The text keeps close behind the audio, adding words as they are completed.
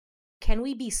can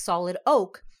we be solid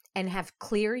oak and have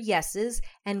clear yeses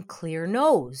and clear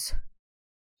nos?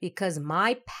 Because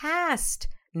my past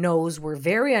nos were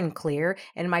very unclear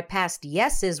and my past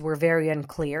yeses were very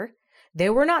unclear. They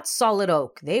were not solid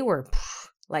oak. They were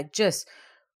like just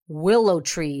willow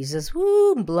trees, just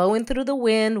blowing through the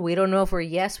wind. We don't know if we're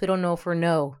yes, we don't know if we're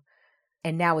no.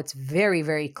 And now it's very,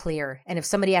 very clear. And if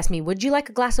somebody asked me, would you like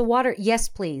a glass of water? Yes,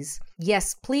 please.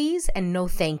 Yes, please. And no,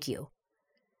 thank you.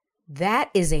 That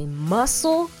is a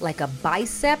muscle, like a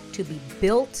bicep, to be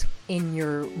built in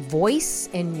your voice,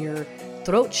 in your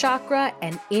throat chakra,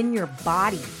 and in your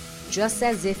body, just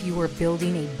as if you were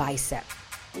building a bicep.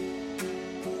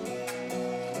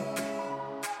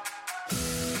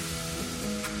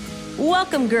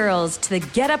 Welcome, girls, to the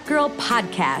Get Up Girl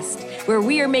podcast, where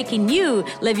we are making you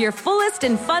live your fullest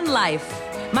and fun life.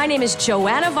 My name is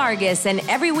Joanna Vargas, and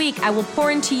every week I will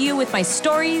pour into you with my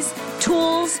stories,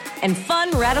 tools, and fun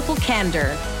radical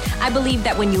candor. I believe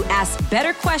that when you ask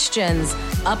better questions,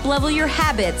 up-level your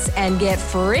habits, and get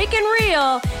freaking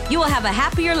real, you will have a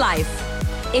happier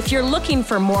life. If you're looking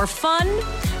for more fun,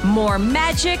 more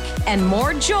magic, and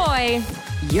more joy,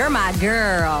 you're my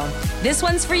girl. This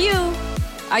one's for you.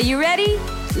 Are you ready?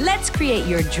 Let's create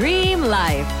your dream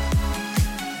life.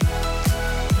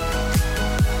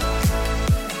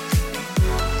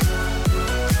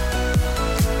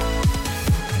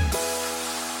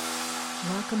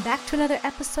 Welcome back to another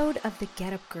episode of The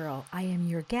Get Up Girl. I am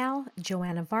your gal,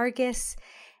 Joanna Vargas,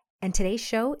 and today's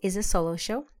show is a solo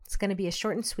show. It's going to be a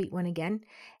short and sweet one again,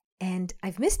 and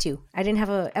I've missed you. I didn't have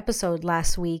an episode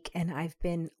last week, and I've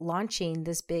been launching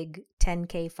this big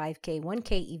 10K, 5K,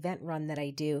 1K event run that I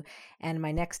do, and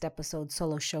my next episode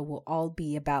solo show will all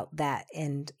be about that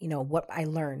and, what I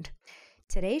learned.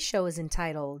 Today's show is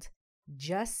entitled,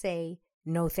 Just Say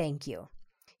No Thank You.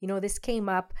 This came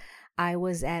up. I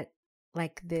was at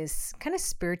like this kind of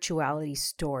spirituality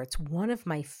store. It's one of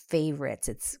my favorites.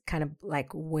 It's kind of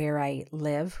like where I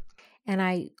live. And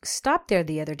I stopped there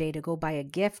the other day to go buy a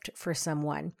gift for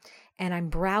someone. And I'm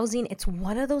browsing. It's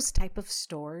one of those type of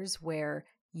stores where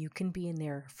you can be in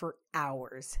there for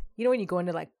hours. When you go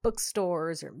into like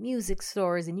bookstores or music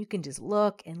stores and you can just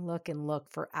look and look and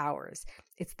look for hours.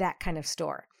 It's that kind of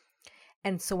store.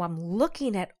 And so I'm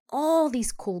looking at all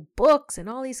these cool books and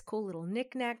all these cool little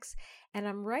knickknacks. And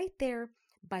I'm right there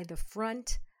by the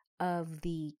front of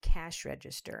the cash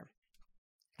register.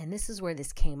 And this is where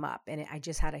this came up. And I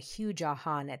just had a huge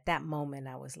aha. And at that moment,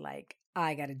 I was like,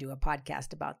 I got to do a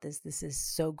podcast about this. This is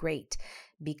so great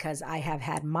because I have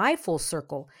had my full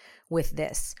circle with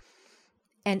this.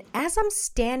 And as I'm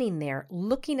standing there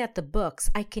looking at the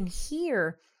books, I can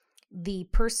hear the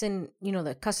person,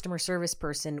 the customer service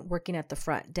person working at the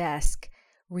front desk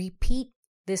repeat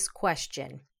this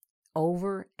question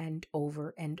over and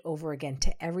over and over again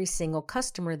to every single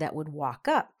customer that would walk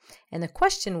up. And the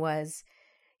question was,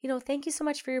 thank you so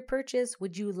much for your purchase.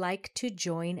 Would you like to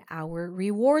join our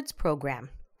rewards program?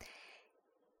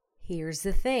 Here's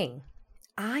the thing.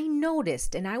 I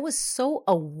noticed, and I was so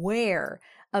aware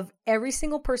of every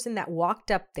single person that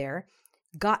walked up there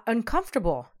got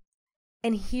uncomfortable.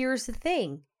 And here's the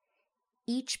thing.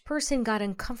 Each person got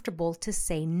uncomfortable to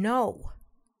say no.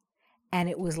 And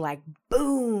it was like,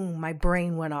 boom, my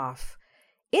brain went off.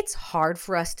 It's hard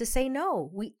for us to say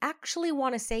no. We actually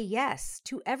want to say yes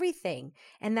to everything.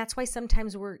 And that's why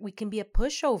sometimes we can be a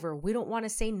pushover. We don't want to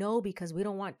say no because we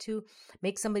don't want to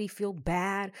make somebody feel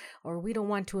bad or we don't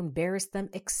want to embarrass them,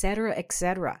 etc.,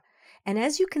 etc. And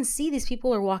as you can see, these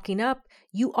people are walking up.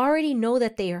 You already know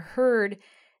that they heard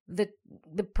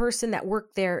the person that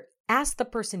worked there ask the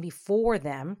person before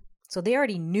them. So they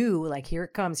already knew, like, here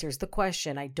it comes. Here's the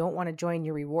question. I don't want to join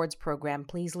your rewards program.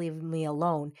 Please leave me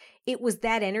alone. It was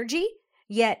that energy.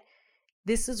 Yet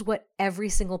this is what every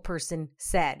single person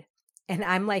said. And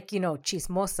I'm like,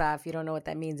 chismosa. If you don't know what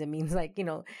that means, it means like,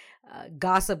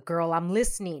 gossip girl. I'm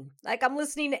listening. Like I'm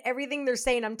listening to everything they're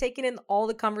saying. I'm taking in all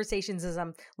the conversations as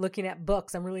I'm looking at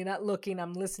books. I'm really not looking.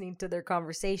 I'm listening to their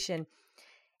conversation.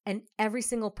 And every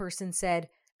single person said,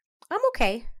 I'm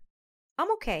okay.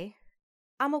 I'm okay.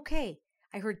 I'm okay.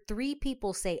 I heard 3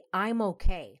 people say, I'm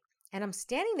okay. And I'm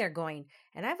standing there going,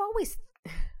 and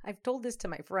I've told this to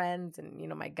my friends and,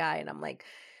 my guy, and I'm like,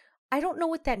 I don't know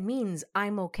what that means.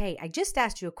 I'm okay. I just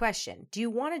asked you a question. Do you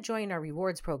want to join our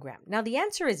rewards program? Now, the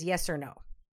answer is yes or no,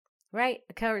 right?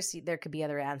 Of course, there could be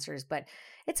other answers, but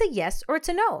it's a yes or it's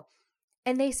a no.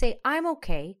 And they say, I'm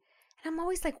okay. And I'm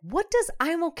always like, what does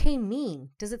I'm okay mean?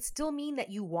 Does it still mean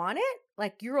that you want it?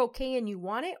 Like you're okay and you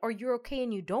want it, or you're okay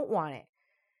and you don't want it?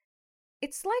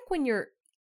 It's like when you're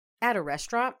at a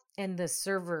restaurant and the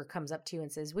server comes up to you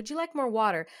and says, would you like more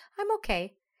water? I'm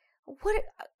okay. What?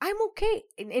 I'm okay.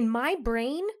 In my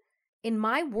brain, in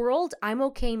my world, I'm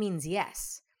okay means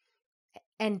yes.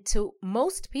 And to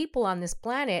most people on this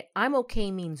planet, I'm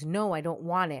okay means no, I don't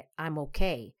want it. I'm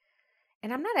okay.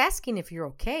 And I'm not asking if you're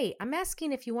okay. I'm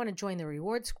asking if you want to join the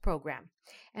rewards program.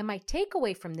 And my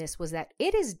takeaway from this was that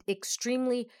it is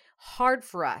extremely hard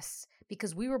for us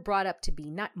because we were brought up to be,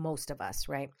 not most of us,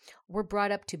 right? We're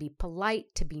brought up to be polite,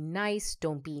 to be nice,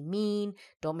 don't be mean,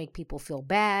 don't make people feel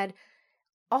bad,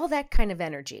 all that kind of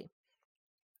energy.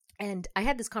 And I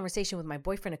had this conversation with my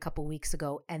boyfriend a couple weeks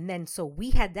ago. And then so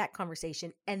we had that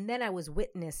conversation. And then I was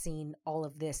witnessing all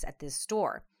of this at this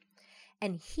store.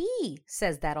 And he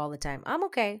says that all the time. I'm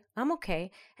okay. I'm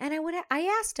okay. And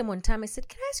I asked him one time, I said,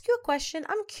 can I ask you a question?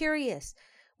 I'm curious.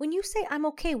 When you say I'm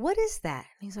okay, what is that?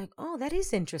 And he's like, oh, that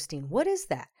is interesting. What is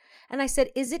that? And I said,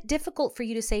 is it difficult for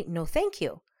you to say, no, thank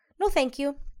you? No, thank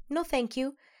you. No, thank you.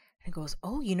 And he goes,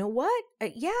 oh, you know what?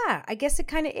 Yeah, I guess it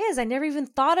kind of is. I never even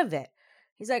thought of it.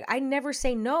 He's like, I never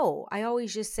say no. I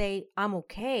always just say, I'm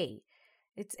okay.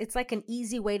 It's like an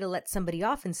easy way to let somebody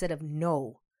off instead of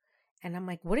no. And I'm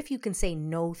like, what if you can say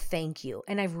no, thank you?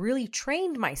 And I've really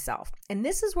trained myself. And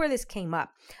this is where this came up.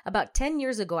 About 10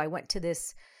 years ago, I went to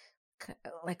this,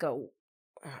 like an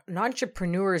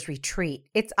entrepreneur's retreat.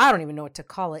 I don't even know what to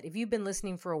call it. If you've been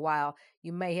listening for a while,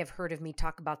 you may have heard of me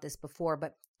talk about this before,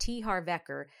 but T. Harv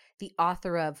Eker, the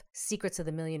author of Secrets of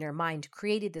the Millionaire Mind,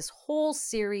 created this whole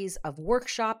series of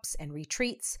workshops and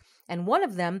retreats. And one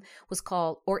of them was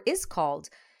called, or is called,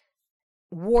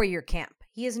 Warrior Camp.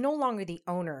 He is no longer the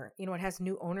owner. It has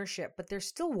new ownership, but there's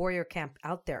still Warrior Camp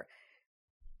out there.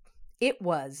 It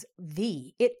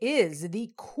is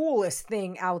the coolest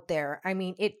thing out there. I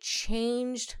mean, it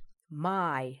changed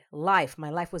my life. My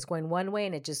life was going one way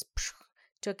and it just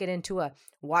took it into a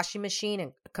washing machine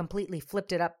and completely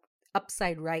flipped it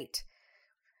upside right.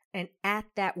 And at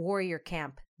that Warrior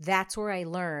Camp, that's where I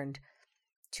learned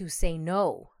to say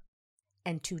no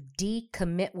and to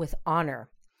decommit with honor.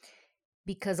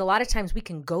 Because a lot of times we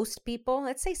can ghost people.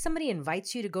 Let's say somebody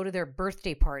invites you to go to their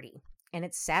birthday party and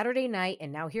it's Saturday night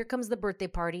and now here comes the birthday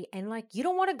party and you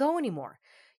don't want to go anymore.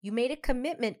 You made a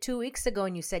commitment 2 weeks ago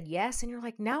and you said yes and you're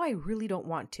like, now I really don't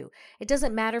want to. It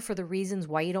doesn't matter for the reasons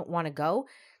why you don't want to go.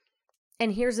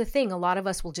 And here's the thing, a lot of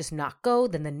us will just not go.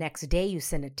 Then the next day you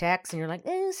send a text and you're like,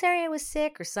 sorry, I was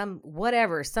sick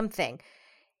or something.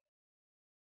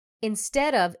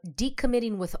 Instead of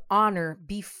decommitting with honor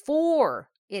before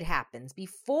it happens,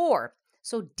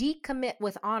 So decommit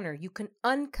with honor. You can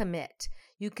uncommit.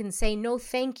 You can say, no,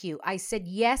 thank you. I said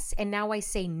yes, and now I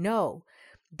say no.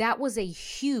 That was a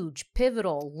huge,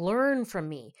 pivotal learn from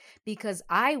me because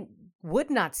I would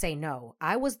not say no.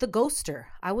 I was the ghoster.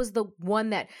 I was the one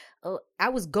that I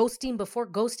was ghosting before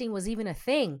ghosting was even a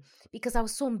thing because I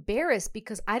was so embarrassed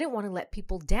because I didn't want to let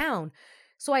people down.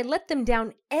 So I let them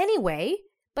down anyway,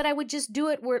 but I would just do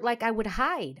it where I would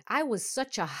hide. I was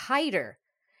such a hider.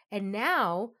 And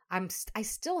now I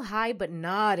still hide, but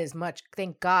not as much.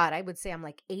 Thank God. I would say I'm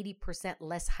 80%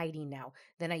 less hiding now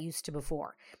than I used to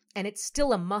before. And it's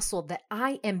still a muscle that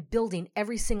I am building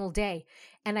every single day.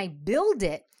 And I build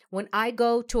it when I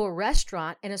go to a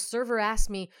restaurant and a server asks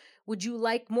me, would you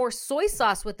like more soy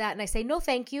sauce with that? And I say, no,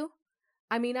 thank you.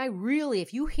 I mean,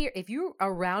 if you're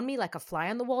around me like a fly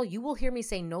on the wall, you will hear me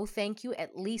say no, thank you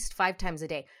at least 5 times a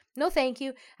day. No, thank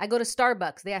you. I go to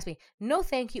Starbucks. They ask me, no,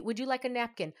 thank you. Would you like a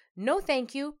napkin? No,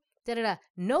 thank you.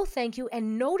 No, thank you.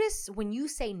 And notice when you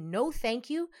say no, thank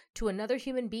you to another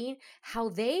human being, how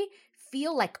they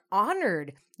feel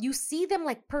honored. You see them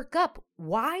perk up.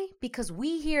 Why? Because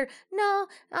we hear, no,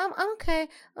 I'm okay.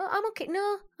 I'm okay.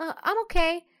 No, I'm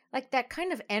okay. That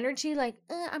kind of energy,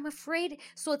 I'm afraid.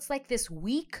 So it's this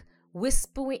weak,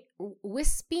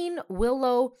 wisping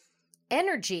willow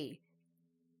energy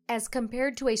as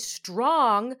compared to a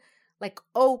strong,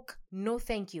 oak, no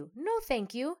thank you. No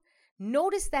thank you.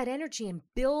 Notice that energy and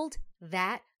build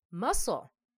that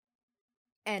muscle.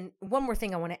 And one more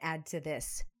thing I want to add to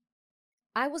this.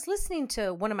 I was listening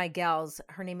to one of my gals.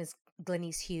 Her name is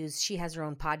Glenise Hughes. She has her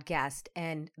own podcast,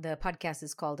 and the podcast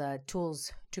is called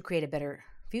Tools to Create a Better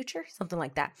Future, something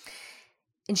like that.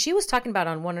 And she was talking about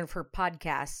on one of her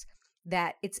podcasts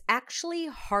that it's actually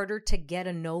harder to get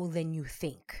a no than you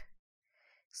think.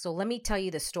 So let me tell you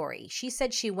the story. She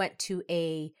said she went to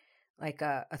a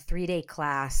 3-day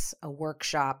class, a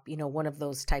workshop, one of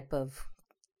those type of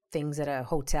things at a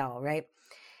hotel, right?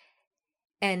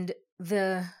 And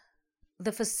the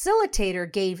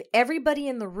facilitator gave everybody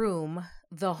in the room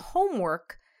the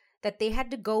homework that they had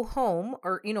to go home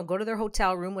or, go to their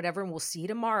hotel room, whatever, and we'll see you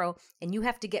tomorrow. And you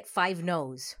have to get 5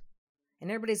 no's. And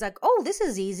everybody's like, oh, this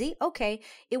is easy. Okay.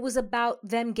 It was about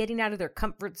them getting out of their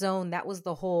comfort zone. That was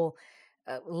the whole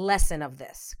lesson of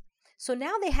this. So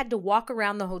now they had to walk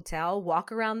around the hotel,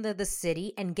 walk around the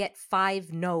city, and get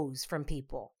 5 no's from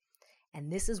people.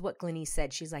 And this is what Glennie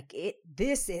said. She's like,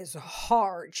 this is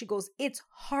hard. She goes, it's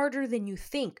harder than you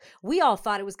think. We all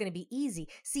thought it was going to be easy.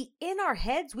 See, in our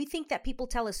heads, we think that people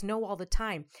tell us no all the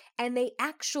time, and they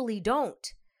actually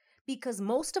don't. Because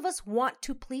most of us want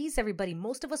to please everybody.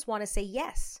 Most of us want to say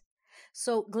yes.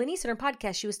 So Glennie said in her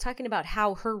podcast, she was talking about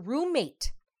how her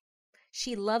roommate,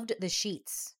 she loved the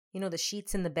sheets, the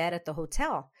sheets in the bed at the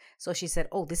hotel. So she said,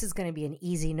 oh, this is going to be an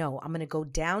easy no. I'm going to go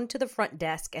down to the front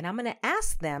desk and I'm going to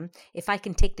ask them if I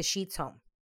can take the sheets home.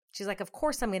 She's like, of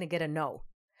course I'm going to get a no.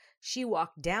 She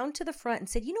walked down to the front and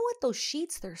said, you know what, those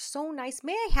sheets, they're so nice.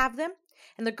 May I have them?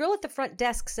 And the girl at the front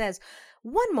desk says,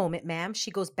 one moment, ma'am.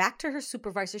 She goes back to her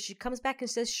supervisor. She comes back and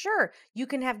says, sure, you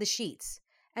can have the sheets.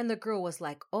 And the girl was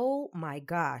like, oh my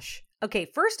gosh. Okay,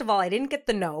 first of all, I didn't get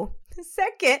the no.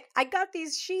 Second, I got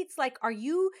these sheets. Like, are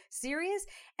you serious?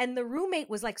 And the roommate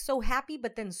was like so happy,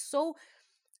 but then so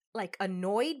like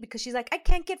annoyed because she's like, I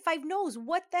can't get 5 no's.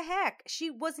 What the heck? She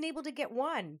wasn't able to get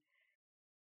one.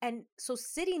 And so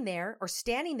sitting there or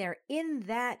standing there in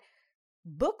that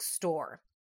bookstore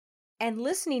and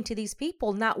listening to these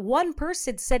people, not one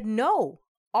person said no.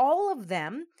 All of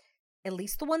them, at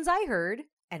least the ones I heard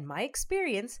and my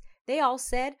experience, they all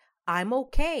said, I'm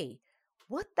okay.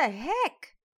 What the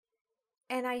heck?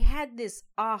 And I had this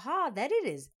aha that it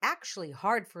is actually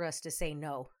hard for us to say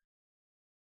no.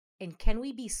 And can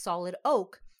we be solid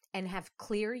oak and have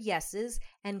clear yeses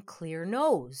and clear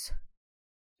nos?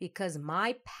 Because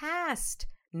my past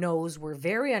nos were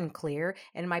very unclear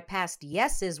and my past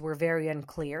yeses were very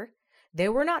unclear. They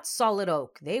were not solid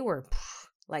oak. They were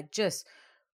like just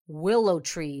willow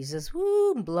trees, just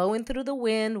blowing through the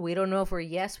wind. We don't know if we're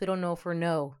yes, we don't know if we're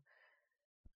no.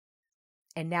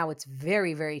 And now it's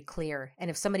very, very clear. And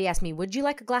if somebody asked me, would you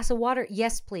like a glass of water?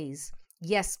 Yes, please.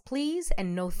 Yes, please.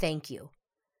 And no, thank you.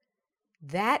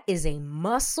 That is a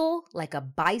muscle, like a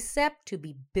bicep, to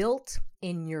be built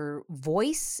in your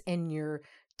voice, in your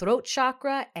throat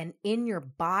chakra, and in your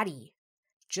body,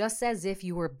 just as if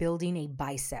you were building a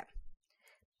bicep.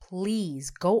 Please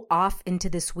go off into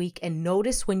this week and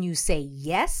notice when you say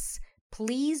yes.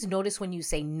 Please notice when you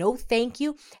say no, thank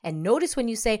you. And notice when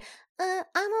you say,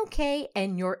 I'm okay,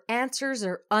 and your answers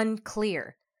are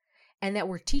unclear. And that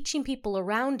we're teaching people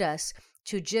around us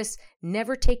to just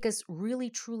never take us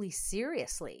really, truly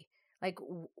seriously. Like,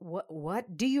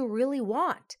 what do you really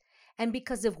want? And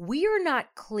because if we are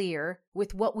not clear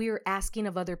with what we are asking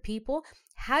of other people,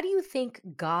 how do you think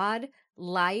God,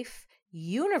 life,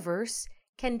 universe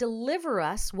can deliver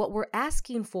us what we're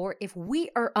asking for if we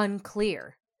are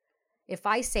unclear? If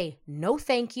I say no,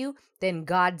 thank you, then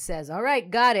God says, all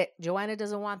right, got it. Joanna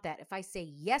doesn't want that. If I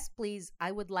say yes, please,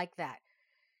 I would like that.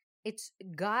 It's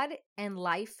God and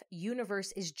life,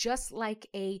 universe is just like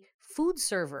a food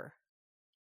server.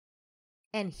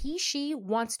 And she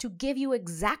wants to give you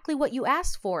exactly what you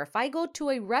asked for. If I go to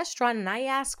a restaurant and I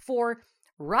ask for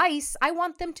rice, I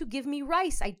want them to give me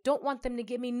rice. I don't want them to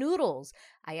give me noodles.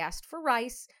 I asked for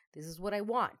rice. This is what I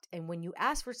want. And when you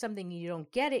ask for something and you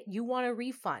don't get it, you want a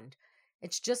refund.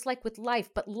 It's just like with life.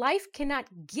 But life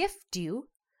cannot gift you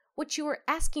what you are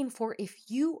asking for if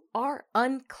you are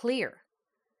unclear.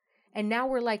 And now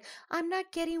we're like, I'm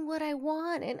not getting what I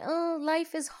want. And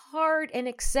life is hard and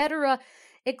etc.,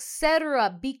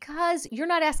 because you're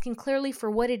not asking clearly for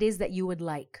what it is that you would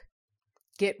like.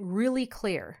 Get really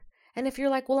clear. And if you're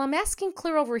like, well, I'm asking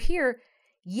clear over here,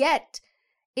 yet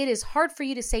it is hard for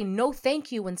you to say no,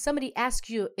 thank you when somebody asks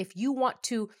you if you want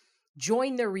to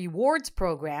join their rewards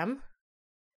program,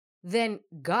 then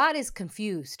God is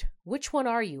confused. Which one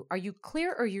are you? Are you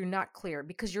clear or you're not clear?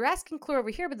 Because you're asking clear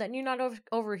over here, but then you're not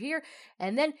over here.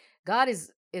 And then God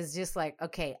is just like,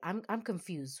 okay, I'm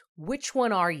confused. Which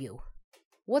one are you?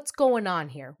 What's going on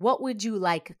here? What would you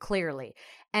like clearly?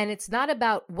 And it's not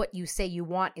about what you say you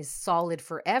want is solid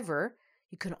forever.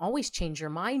 You can always change your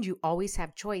mind. You always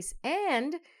have choice.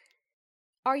 And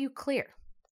are you clear?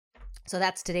 So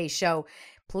that's today's show.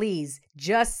 Please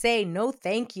just say no,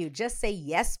 thank you. Just say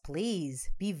yes, please.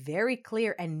 Be very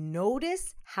clear and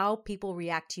notice how people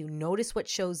react to you. Notice what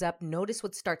shows up. Notice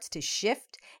what starts to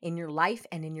shift in your life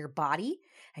and in your body.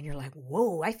 And you're like,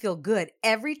 whoa, I feel good.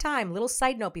 Every time, little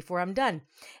side note before I'm done.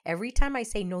 Every time I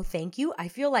say no, thank you, I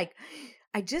feel like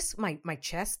my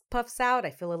chest puffs out. I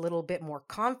feel a little bit more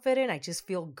confident. I just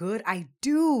feel good. I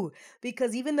do,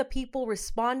 because even the people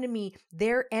respond to me,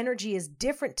 their energy is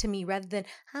different to me rather than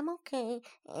I'm okay.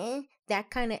 That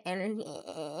kind of energy.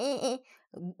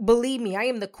 Believe me, I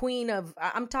am the queen of,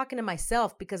 I'm talking to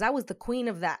myself because I was the queen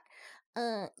of that.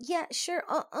 Yeah, sure.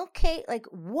 Okay. Like,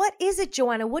 what is it,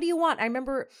 Joanna? What do you want? I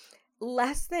remember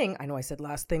last thing. I know I said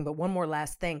last thing, but one more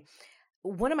last thing.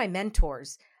 One of my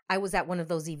mentors, I was at one of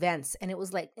those events and it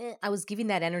was like, I was giving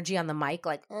that energy on the mic,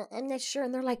 like, I'm not sure.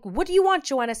 And they're like, what do you want,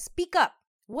 Joanna? Speak up.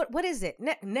 What is it?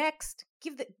 Next,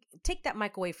 take that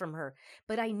mic away from her.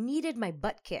 But I needed my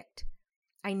butt kicked.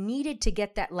 I needed to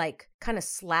get that like kind of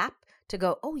slap to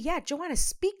go, oh yeah, Joanna,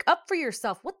 speak up for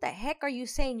yourself. What the heck are you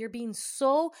saying? You're being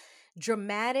so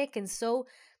dramatic and so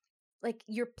like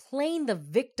you're playing the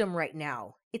victim right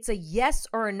now. It's a yes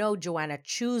or a no, Joanna.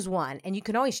 Choose one. And you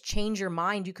can always change your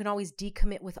mind. You can always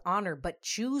decommit with honor, but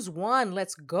choose one.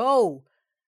 Let's go.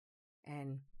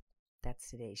 And that's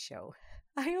today's show.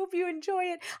 I hope you enjoy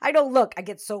it. I know, look, I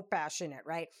get so passionate,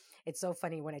 right? It's so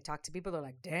funny when I talk to people, they're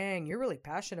like, dang, you're really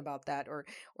passionate about that. Or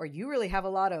you really have a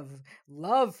lot of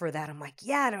love for that. I'm like,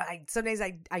 yeah, sometimes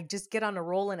I just get on a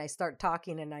roll and I start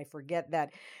talking and I forget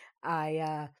that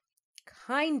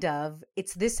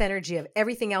it's this energy of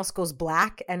everything else goes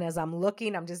black. And as I'm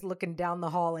looking, I'm just looking down the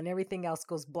hall and everything else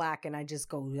goes black. And I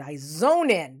zone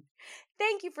in.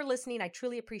 Thank you for listening. I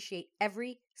truly appreciate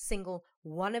every single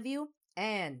one of you.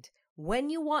 And when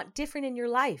you want different in your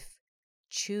life,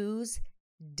 choose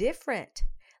different.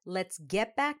 Let's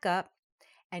get back up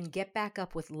and get back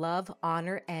up with love,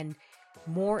 honor, and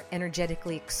more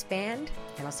energetically expand.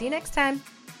 And I'll see you next time.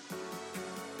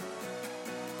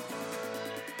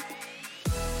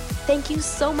 Thank you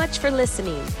so much for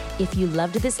listening. If you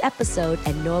loved this episode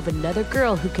and know of another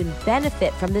girl who can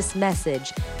benefit from this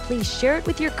message, please share it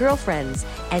with your girlfriends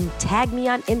and tag me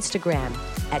on Instagram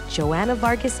at Joanna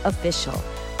Vargas Official.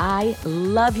 I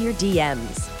love your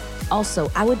DMs.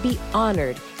 Also, I would be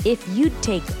honored if you'd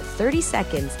take 30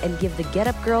 seconds and give the Get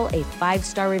Up Girl a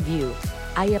 5-star review.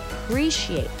 I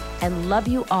appreciate and love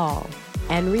you all.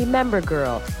 And remember,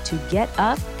 girl, to get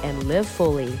up and live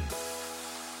fully.